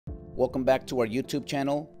Welcome back to our YouTube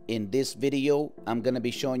channel. In this video, I'm going to be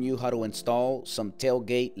showing you how to install some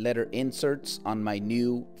tailgate letter inserts on my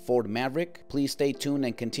new Ford Maverick. Please stay tuned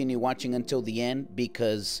and continue watching until the end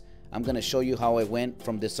because I'm going to show you how I went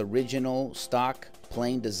from this original stock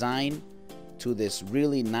plain design to this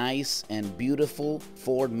really nice and beautiful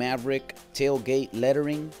Ford Maverick tailgate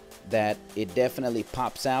lettering that it definitely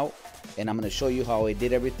pops out, and I'm going to show you how I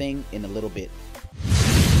did everything in a little bit.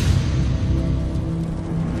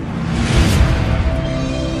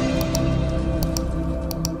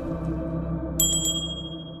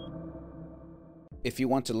 If you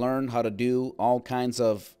want to learn how to do all kinds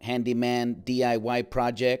of handyman DIY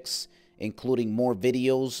projects, including more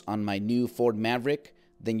videos on my new Ford Maverick,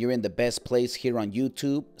 then you're in the best place here on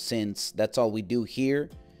YouTube, since that's all we do here.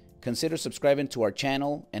 Consider subscribing to our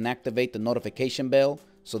channel and activate the notification bell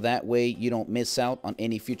so that way you don't miss out on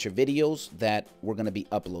any future videos that we're going to be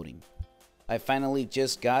uploading. I finally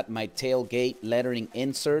just got my tailgate lettering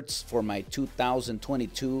inserts for my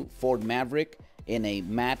 2022 Ford Maverick in a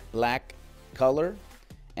matte black color,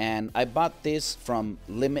 and I bought this from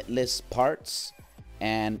LimitlessParts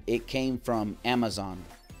and it came from Amazon.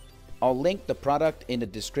 I'll link the product in the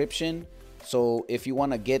description, so if you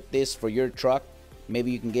want to get this for your truck,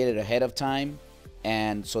 maybe you can get it ahead of time,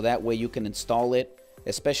 and so that way you can install it.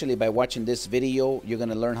 Especially by watching this video, you're going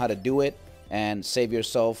to learn how to do it and save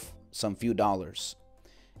yourself some few dollars.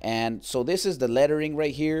 And so this is the lettering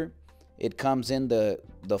right here. It comes in the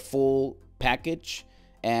full package,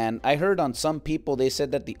 and I heard on some people they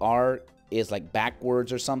said that the R is like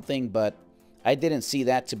backwards or something, but I didn't see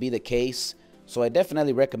that to be the case. So I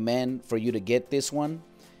definitely recommend for you to get this one.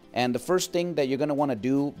 And the first thing that you're going to want to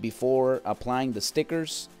do before applying the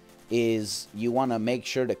stickers is you want to make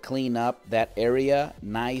sure to clean up that area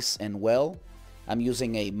nice and well. I'm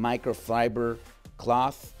using a microfiber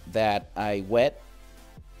cloth that I wet,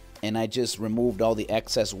 and I just removed all the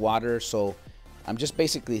excess water. So I'm just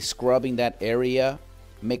basically scrubbing that area,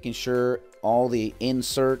 making sure all the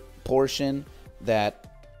insert portion,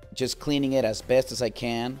 that just cleaning it as best as I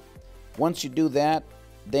can. Once you do that,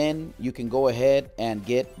 then you can go ahead and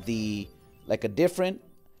get like a different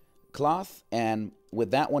cloth, and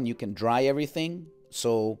with that one you can dry everything.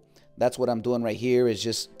 So that's what I'm doing right here, is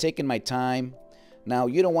just taking my time. Now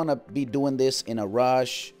you don't want to be doing this in a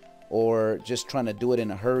rush or just trying to do it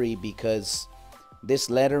in a hurry, because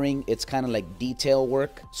this lettering, it's kind of like detail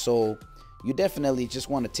work, so you definitely just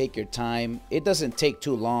want to take your time. It doesn't take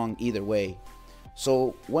too long either way.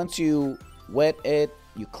 So once you wet it,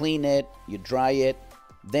 you clean it, you dry it,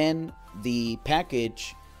 then the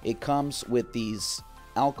package, it comes with these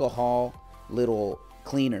alcohol little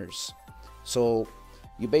cleaners. So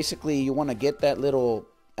you want to get that little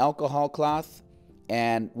alcohol cloth,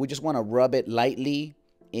 and we just want to rub it lightly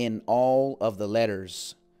in all of the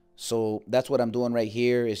letters. So that's what I'm doing right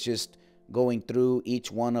here, is just going through each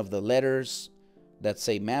one of the letters that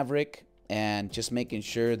say Maverick and just making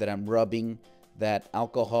sure that I'm rubbing that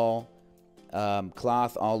alcohol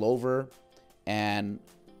cloth all over. And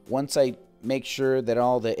once I make sure that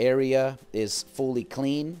all the area is fully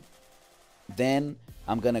clean, then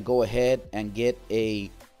I'm gonna go ahead and get a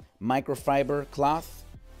microfiber cloth.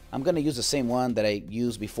 I'm gonna use the same one that I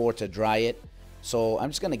used before to dry it. So I'm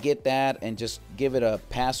just gonna get that and just give it a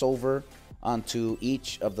pass over onto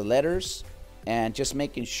each of the letters, and just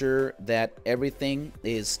making sure that everything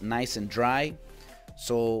is nice and dry.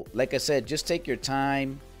 So like I said, just take your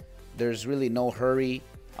time. There's really no hurry.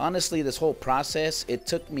 Honestly, this whole process, it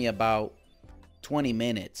took me about 20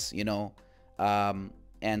 minutes, you know.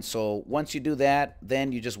 And so once you do that,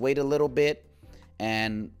 then you just wait a little bit,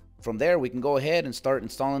 and from there we can go ahead and start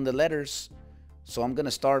installing the letters. So I'm gonna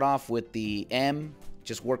start off with the M,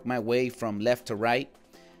 just work my way from left to right.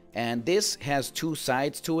 And this has two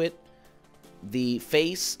sides to it. The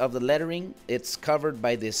face of the lettering, it's covered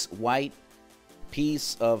by this white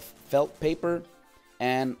piece of felt paper,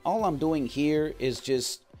 and all I'm doing here is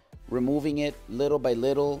just removing it little by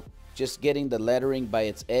little, just getting the lettering by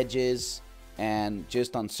its edges and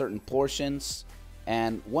just on certain portions.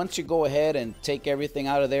 And once you go ahead and take everything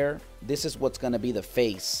out of there, this is what's going to be the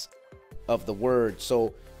face of the word.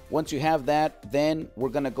 So once you have that, then we're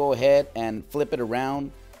going to go ahead and flip it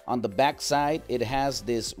around. On the back side, it has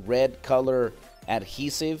this red color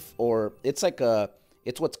adhesive, or it's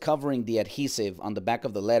what's covering the adhesive on the back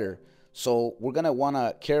of the letter. So we're gonna want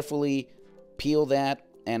to carefully peel that,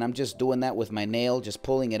 and I'm just doing that with my nail, just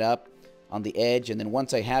pulling it up on the edge. And then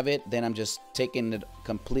once I have it, then I'm just taking it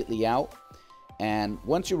completely out. And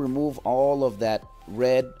once you remove all of that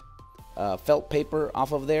red felt paper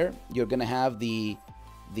off of there, you're gonna have the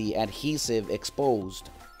adhesive exposed.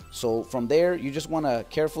 So from there, you just want to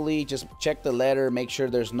carefully just check the letter, make sure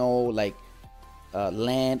there's no like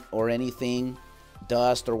lint or anything,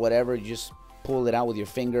 dust or whatever. You just pull it out with your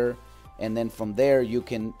finger, and then from there you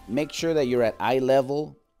can make sure that you're at eye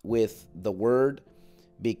level with the word,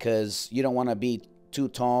 because you don't want to be too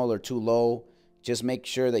tall or too low. Just make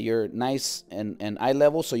sure that you're nice and eye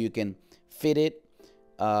level so you can fit it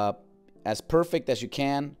as perfect as you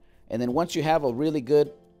can. And then once you have a really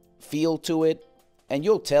good feel to it, and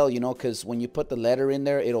you'll tell, you know, because when you put the letter in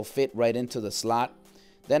there, it'll fit right into the slot.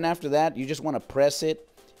 Then after that, you just want to press it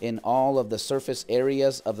in all of the surface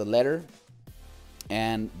areas of the letter.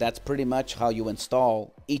 And that's pretty much how you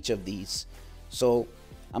install each of these. So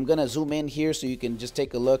I'm going to zoom in here so you can just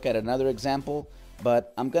take a look at another example.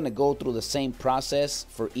 But I'm going to go through the same process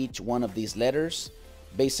for each one of these letters.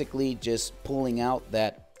 Basically just pulling out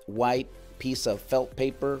that white piece of felt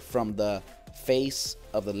paper from the face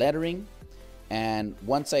of the lettering. And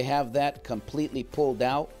once I have that completely pulled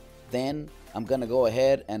out, then I'm going to go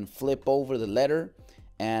ahead and flip over the letter,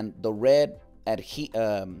 and the red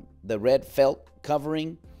felt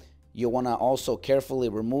covering, you want to also carefully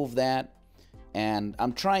remove that. And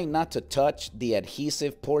I'm trying not to touch the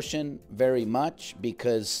adhesive portion very much,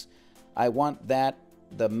 because I want that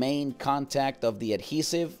the main contact of the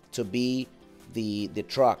adhesive to be the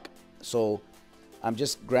truck. So I'm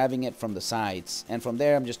just grabbing it from the sides, and from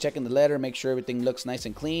there I'm just checking the letter, make sure everything looks nice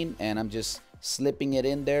and clean, and I'm just slipping it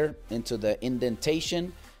in there into the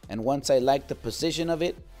indentation. And once I like the position of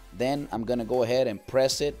it, then I'm gonna go ahead and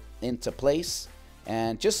press it into place,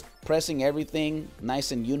 and just pressing everything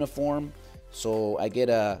nice and uniform so I get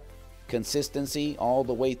a consistency all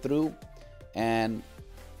the way through. And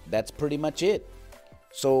that's pretty much it.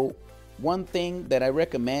 So one thing that I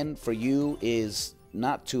recommend for you is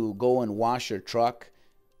not to go and wash your truck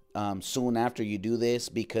soon after you do this,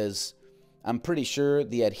 because I'm pretty sure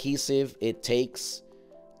the adhesive, it takes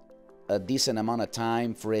a decent amount of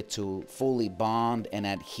time for it to fully bond and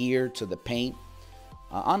adhere to the paint.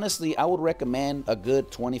 Honestly, I would recommend a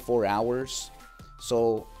good 24 hours.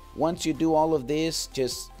 So once you do all of this,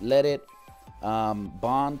 just let it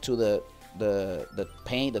bond to the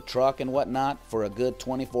paint, the truck and whatnot, for a good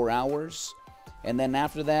 24 hours. And then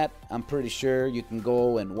after that, I'm pretty sure you can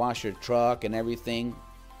go and wash your truck and everything.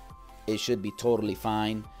 It should be totally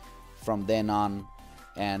fine from then on.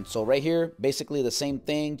 And so right here, basically the same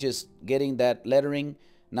thing, just getting that lettering.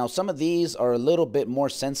 Now some of these are a little bit more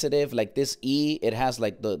sensitive, like this E, it has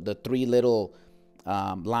like the three little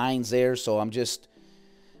lines there. So I'm just,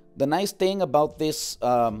 the nice thing about this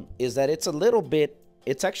is that it's a little bit,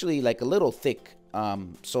 it's actually like a little thick.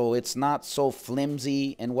 So it's not so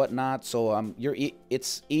flimsy and whatnot. So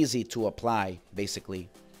it's easy to apply basically.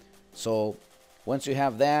 So once you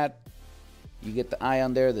have that, you get the I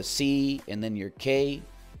on there, the C, and then your K,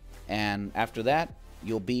 and after that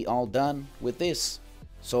you'll be all done with this.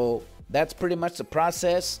 So that's pretty much the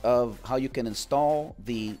process of how you can install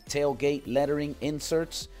the tailgate lettering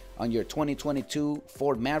inserts on your 2022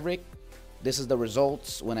 Ford Maverick. This is the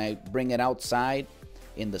results when I bring it outside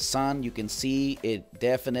in the sun. You can see it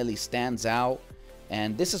definitely stands out,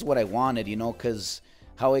 and this is what I wanted, you know, because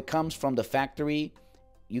how it comes from the factory,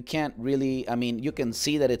 you can't really, I mean, you can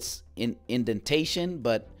see that it's in indentation,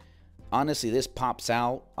 but honestly this pops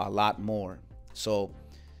out a lot more. So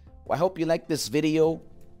I hope you like this video.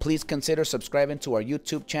 Please consider subscribing to our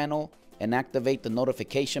YouTube channel and activate the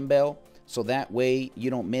notification bell, so that way you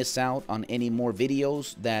don't miss out on any more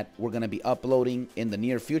videos that we're going to be uploading in the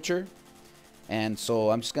near future. And so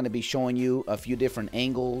I'm just going to be showing you a few different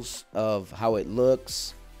angles of how it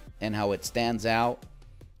looks and how it stands out.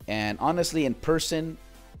 And honestly, in person,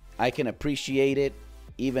 I can appreciate it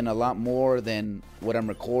even a lot more than what I'm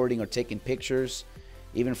recording or taking pictures.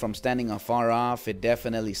 Even from standing afar off, it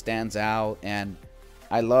definitely stands out, and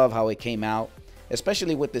I love how it came out,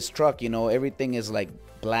 especially with this truck. You know, everything is like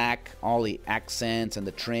black, all the accents and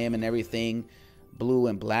the trim and everything, blue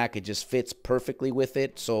and black. It just fits perfectly with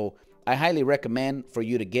it. So I highly recommend for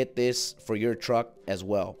you to get this for your truck as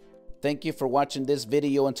well. Thank you for watching this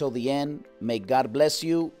video until the end. May God bless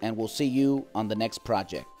you, and we'll see you on the next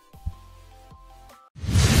project.